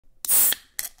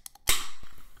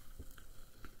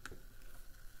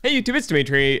Hey YouTube, it's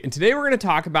Dimitri, and today we're going to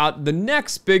talk about the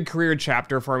next big career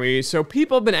chapter for me. So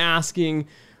people have been asking,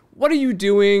 what are you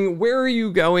doing? Where are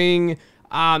you going?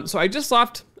 So I just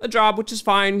left a job, which is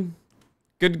fine.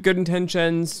 Good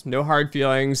intentions, no hard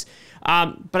feelings.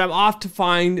 But I'm off to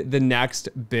find the next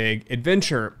big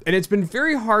adventure. And it's been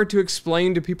very hard to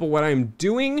explain to people what I'm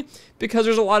doing because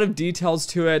there's a lot of details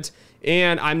to it.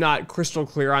 And I'm not crystal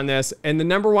clear on this. And the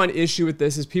number one issue with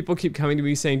this is people keep coming to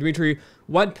me saying, Dimitri,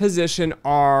 what position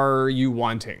are you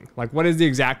wanting? Like, what is the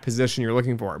exact position you're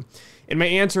looking for? And my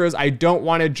answer is, I don't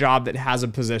want a job that has a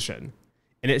position.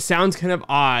 And it sounds kind of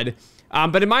odd,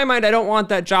 but in my mind, I don't want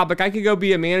that job. Like, I could go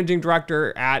be a managing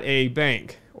director at a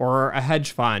bank or a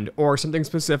hedge fund or something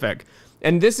specific.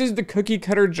 And this is the cookie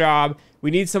cutter job.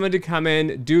 We need someone to come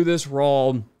in, do this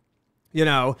role, you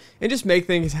know, and just make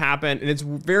things happen. And it's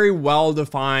very well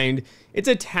defined. It's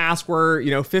a task where,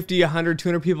 50, 100,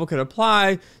 200 people could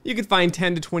apply. You could find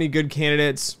 10 to 20 good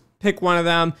candidates, pick one of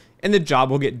them, and the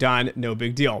job will get done. No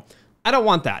big deal. I don't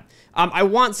want that. I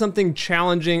want something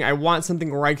challenging. I want something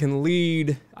where I can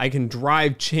lead, I can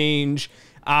drive change.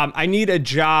 I need a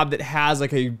job that has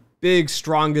like a big,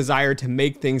 strong desire to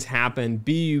make things happen,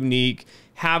 be unique,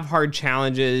 have hard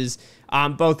challenges,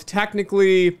 both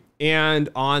technically and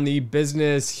on the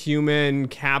business, human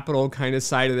capital kind of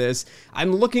side of this.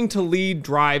 I'm looking to lead,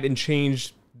 drive, and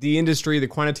change the industry, the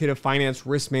quantitative finance,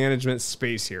 risk management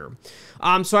space here.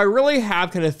 So I really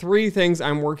have kind of three things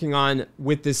I'm working on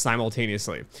with this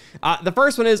simultaneously. The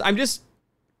first one is I'm just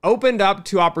opened up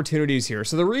to opportunities here.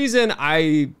 So the reason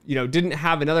I, didn't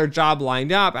have another job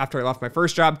lined up after I left my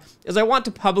first job is I want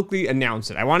to publicly announce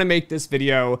it. I want to make this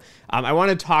video. I want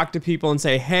to talk to people and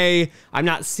say, hey, I'm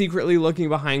not secretly looking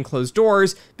behind closed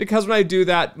doors, because when I do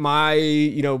that, my,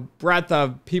 breadth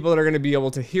of people that are going to be able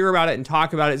to hear about it and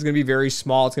talk about it is going to be very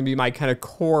small. It's going to be my kind of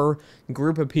core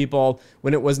group of people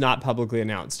when it was not publicly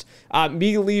announced.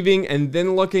 Me leaving and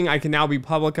then looking, I can now be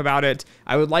public about it.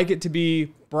 I would like it to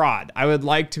be broad. I would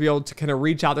like to be able to kind of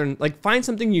reach out there and like find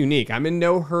something unique. I'm in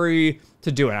no hurry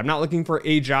to do it. I'm not looking for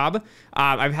a job.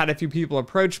 I've had a few people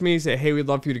approach me, say, hey, we'd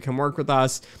love for you to come work with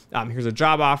us. Here's a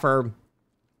job offer.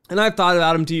 And I've thought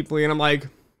about them deeply and I'm like,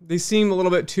 they seem a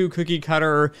little bit too cookie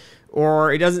cutter,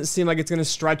 or it doesn't seem like it's going to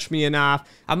stretch me enough.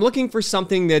 I'm looking for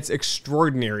something that's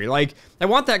extraordinary. Like, I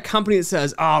want that company that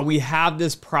says, oh, we have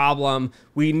this problem.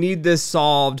 We need this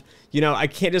solved. I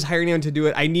can't just hire anyone to do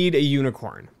it. I need a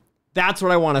unicorn. That's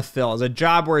what I want to fill, is a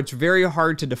job where it's very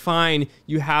hard to define.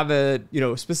 You have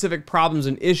specific problems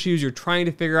and issues. You're trying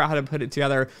to figure out how to put it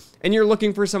together. And you're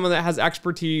looking for someone that has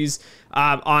expertise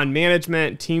on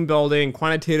management, team building,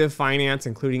 quantitative finance,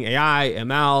 including AI,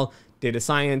 ML, data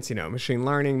science, machine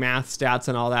learning, math, stats,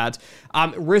 and all that.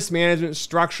 Risk management,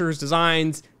 structures,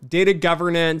 designs, data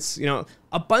governance,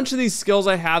 a bunch of these skills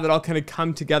I have that all kind of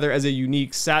come together as a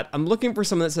unique set. I'm looking for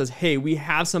someone that says, hey, we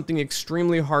have something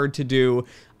extremely hard to do.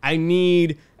 I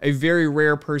need a very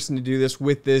rare person to do this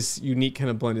with this unique kind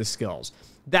of blend of skills.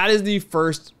 That is the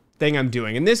first thing I'm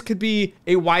doing. And this could be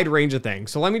a wide range of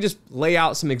things. So let me just lay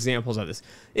out some examples of this.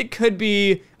 It could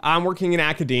be working in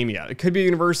academia. It could be a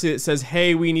university that says,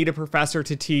 hey, we need a professor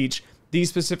to teach these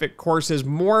specific courses,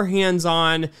 more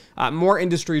hands-on, more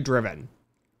industry-driven.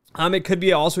 It could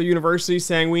be also a university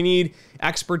saying we need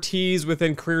expertise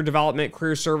within career development,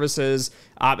 career services,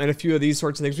 and a few of these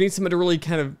sorts of things. We need someone to really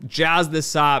kind of jazz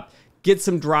this up, get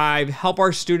some drive, help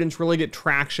our students really get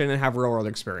traction and have real world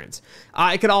experience.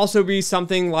 It could also be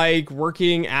something like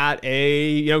working at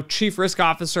a chief risk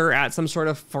officer at some sort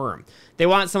of firm. They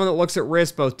want someone that looks at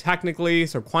risk both technically,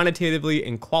 so quantitatively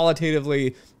and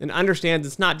qualitatively, and understands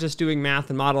it's not just doing math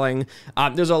and modeling.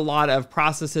 There's a lot of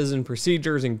processes and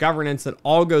procedures and governance that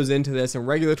all goes into this, and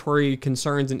regulatory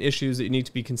concerns and issues that you need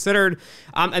to be considered.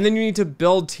 And then you need to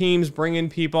build teams, bring in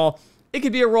people. It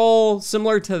could be a role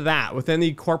similar to that within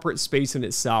the corporate space in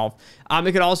itself.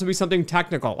 It could also be something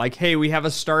technical, like, hey, we have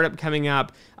a startup coming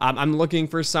up. I'm looking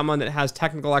for someone that has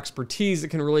technical expertise that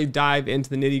can really dive into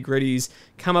the nitty gritties,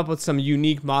 come up with some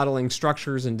unique modeling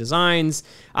structures and designs.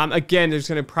 Again, there's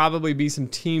going to probably be some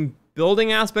team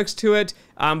building aspects to it,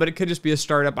 but it could just be a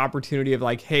startup opportunity of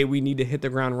like, hey, we need to hit the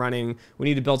ground running. We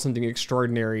need to build something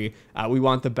extraordinary. We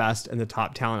want the best and the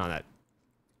top talent on it.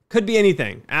 Could be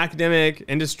anything, academic,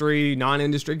 industry,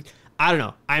 non-industry. I don't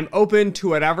know. I'm open to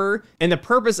whatever. And the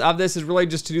purpose of this is really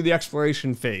just to do the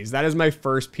exploration phase. That is my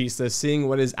first piece of seeing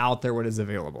what is out there, what is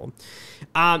available.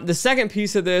 The second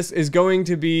piece of this is going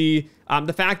to be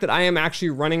the fact that I am actually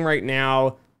running right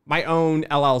now my own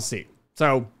LLC.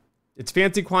 So it's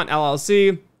Fancy Quant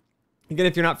LLC. Again,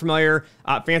 if you're not familiar,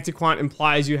 Fancy Quant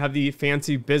implies you have the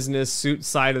fancy business suit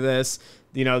side of this.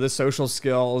 the social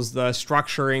skills, the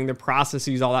structuring, the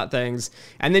processes, all that things.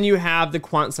 And then you have the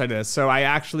quant side of this. So I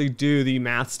actually do the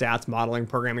math, stats, modeling,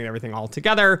 programming, everything all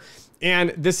together.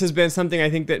 And this has been something I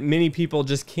think that many people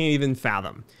just can't even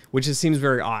fathom, which just seems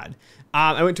very odd.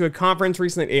 I went to a conference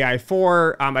recently at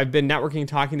AI4. I've been networking,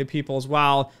 talking to people as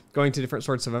well, going to different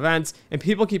sorts of events. And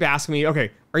people keep asking me,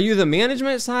 okay, are you the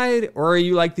management side or are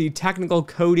you like the technical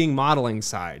coding modeling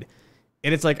side?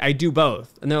 And it's like, I do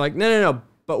both. And they're like, no.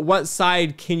 But what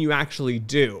side can you actually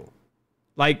do?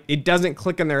 Like, it doesn't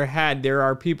click in their head. There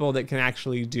are people that can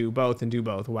actually do both and do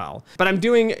both well. But I'm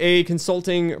doing a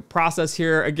consulting process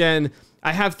here. Again,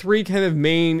 I have 3 kind of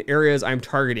main areas I'm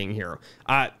targeting here.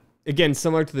 Again,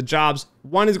 similar to the jobs,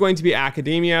 one is going to be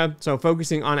academia. So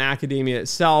focusing on academia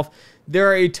itself. There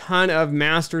are a ton of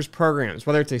master's programs,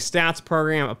 whether it's a stats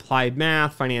program, applied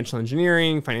math, financial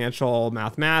engineering, financial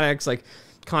mathematics, like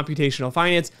computational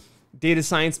finance, data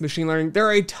science, machine learning. There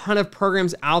are a ton of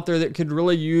programs out there that could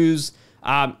really use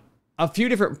a few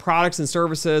different products and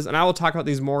services, and I will talk about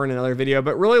these more in another video,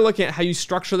 but really looking at how you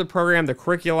structure the program, the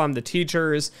curriculum, the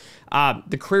teachers,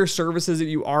 the career services that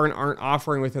you are and aren't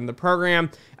offering within the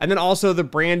program, and then also the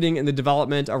branding and the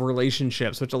development of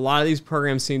relationships, which a lot of these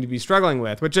programs seem to be struggling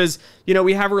with, which is,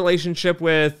 we have a relationship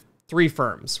with 3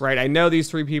 firms, right? I know these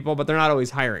 3 people, but they're not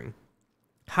always hiring.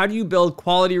 How do you build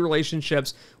quality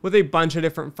relationships with a bunch of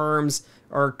different firms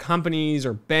or companies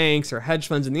or banks or hedge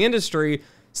funds in the industry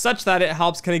such that it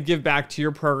helps kind of give back to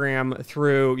your program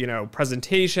through,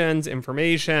 presentations,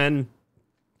 information,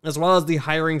 as well as the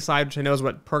hiring side, which I know is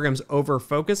what programs over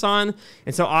focus on.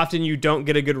 And so often you don't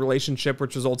get a good relationship,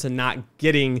 which results in not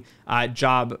getting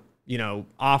job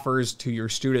offers to your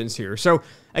students here. So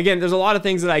again, there's a lot of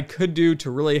things that I could do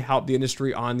to really help the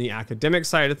industry on the academic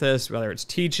side of this, whether it's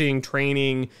teaching,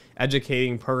 training,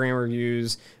 educating, program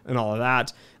reviews, and all of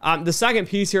that. The second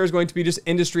piece here is going to be just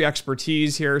industry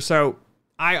expertise here. So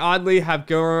I oddly have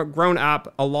grown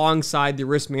up alongside the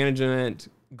risk management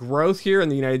growth here in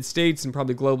the United States and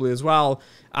probably globally as well.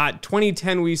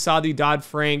 2010, we saw the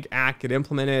Dodd-Frank Act get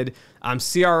implemented.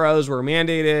 CROs were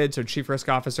mandated, so chief risk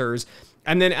officers.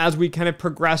 And then as we kind of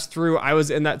progressed through, I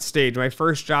was in that stage. My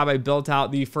first job, I built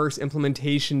out the first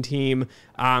implementation team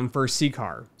for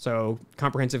CCAR, so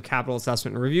Comprehensive Capital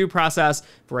Assessment and Review process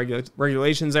for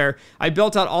regulations there. I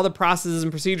built out all the processes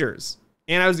and procedures.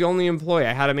 And I was the only employee.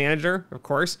 I had a manager, of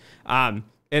course, and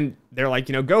they're like,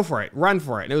 go for it, run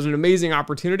for it. And it was an amazing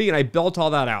opportunity, and I built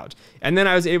all that out. And then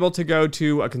I was able to go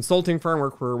to a consulting firm,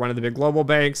 work for one of the big global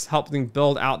banks, helping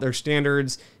build out their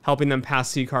standards, helping them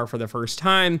pass CCAR for the first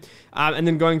time, and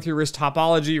then going through risk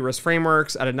topology, risk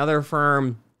frameworks at another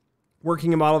firm,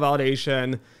 working in model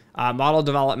validation, model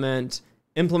development,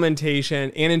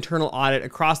 implementation, and internal audit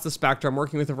across the spectrum,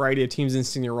 working with a variety of teams in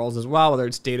senior roles as well, whether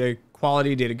it's data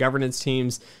quality, data governance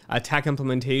teams, tech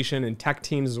implementation, and tech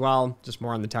teams as well, just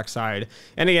more on the tech side.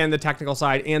 And again, the technical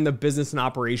side and the business and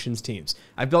operations teams.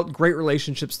 I've built great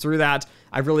relationships through that.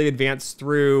 I've really advanced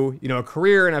through, a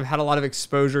career, and I've had a lot of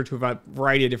exposure to a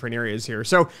variety of different areas here.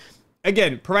 So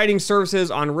again, providing services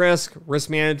on risk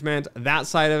management, that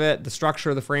side of it, the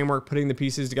structure, the framework, putting the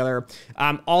pieces together.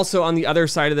 Also on the other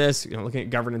side of this, looking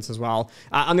at governance as well.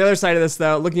 On the other side of this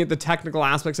though, looking at the technical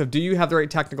aspects of, do you have the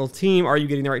right technical team? Are you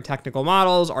getting the right technical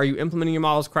models? Are you implementing your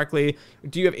models correctly?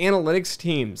 Do you have analytics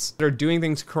teams that are doing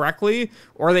things correctly?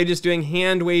 Or are they just doing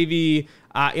hand wavy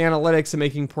analytics and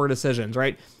making poor decisions,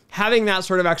 right? Having that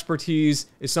sort of expertise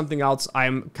is something else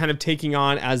I'm kind of taking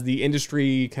on as the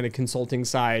industry kind of consulting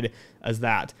side as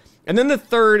that. And then the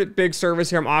third big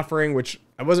service here I'm offering, which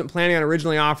I wasn't planning on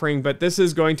originally offering, but this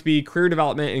is going to be career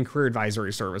development and career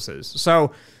advisory services.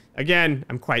 So again,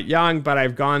 I'm quite young, but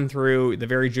I've gone through the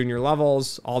very junior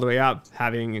levels all the way up,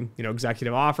 having,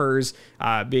 executive offers,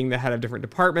 being the head of different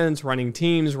departments, running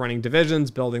teams, running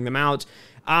divisions, building them out.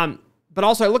 But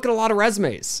also I look at a lot of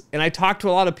resumes, and I talk to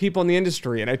a lot of people in the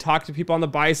industry, and I talk to people on the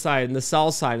buy side and the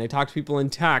sell side, and I talk to people in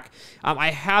tech. I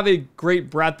have a great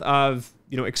breadth of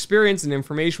experience and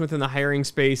information within the hiring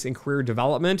space and career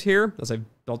development here, as I've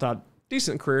built out a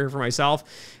decent career for myself.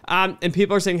 And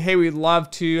people are saying, hey, we'd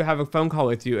love to have a phone call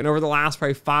with you. And over the last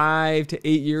probably 5 to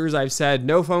 8 years, I've said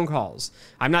no phone calls.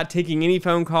 I'm not taking any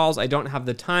phone calls. I don't have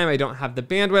the time. I don't have the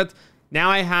bandwidth. Now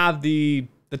I have the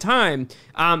time,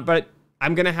 but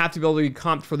I'm going to have to be able to be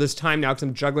comped for this time now because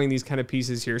I'm juggling these kind of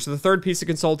pieces here. So the third piece of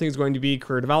consulting is going to be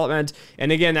career development.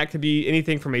 And again, that could be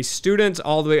anything from a student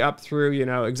all the way up through,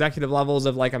 executive levels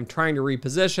of like, I'm trying to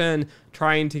reposition,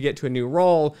 trying to get to a new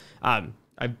role.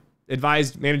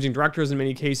 advised managing directors in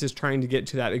many cases trying to get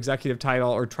to that executive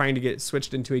title or trying to get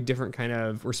switched into a different kind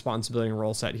of responsibility and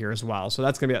role set here as well. So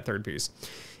that's going to be that third piece.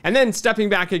 And then stepping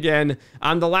back again,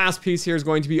 the last piece here is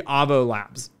going to be OVVO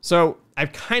Labs. So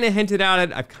I've kind of hinted at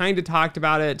it. I've kind of talked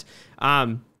about it.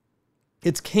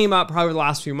 It's came up probably the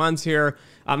last few months here.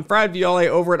 Fred Viole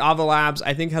over at OVVO Labs,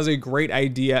 I think, has a great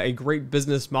idea, a great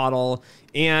business model.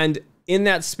 And in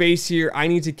that space here, I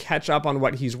need to catch up on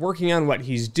what he's working on, what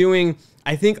he's doing.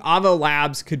 I think OVVO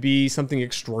Labs could be something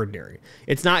extraordinary.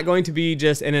 It's not going to be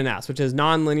just NNS, which is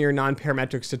nonlinear,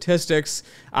 non-parametric statistics.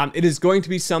 It is going to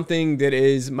be something that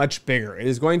is much bigger. It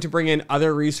is going to bring in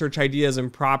other research ideas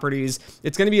and properties.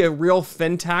 It's going to be a real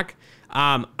fintech.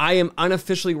 I am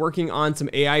unofficially working on some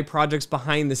AI projects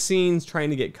behind the scenes, trying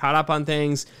to get caught up on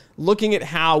things, looking at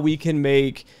how we can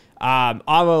make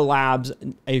OVVO Labs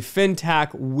a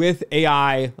fintech with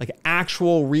AI, like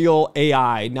actual real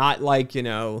AI, not like, you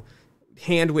know,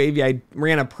 hand wavy. I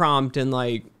ran a prompt and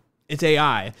like it's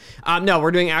AI. No,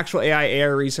 we're doing actual AI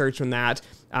research on that.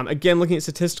 Again, looking at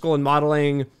statistical and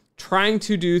modeling, trying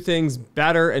to do things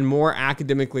better and more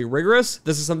academically rigorous.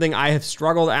 This is something I have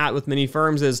struggled at with many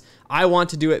firms is I want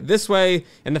to do it this way.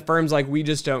 And the firms like, we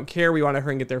just don't care. We want to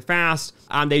hurry and get there fast.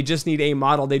 They just need a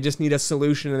model. They just need a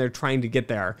solution and they're trying to get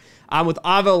there. With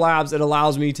OVVO Labs, it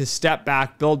allows me to step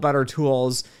back, build better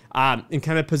tools, and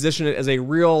kind of position it as a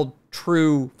real,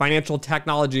 true financial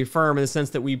technology firm in the sense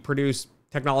that we produce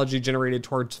technology generated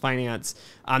towards finance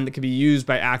that can be used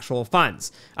by actual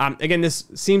funds. Again, this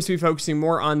seems to be focusing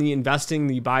more on the investing,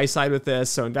 the buy side with this.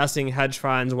 So investing, hedge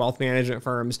funds, wealth management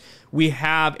firms. We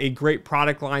have a great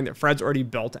product line that Fred's already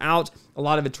built out. A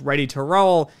lot of it's ready to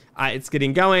roll. It's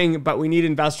getting going, but we need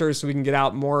investors so we can get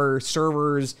out more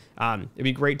servers. It'd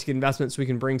be great to get investment so we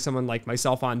can bring someone like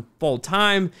myself on full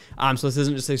time. So this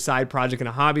isn't just a side project and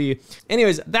a hobby.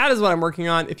 Anyways, that is what I'm working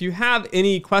on. If you have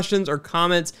any questions or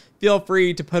comments, feel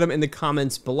free to put them in the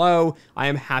comments below. I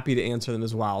am happy to answer them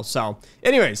as well. So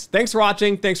anyways, thanks for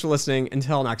watching. Thanks for listening.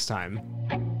 Until next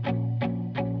time.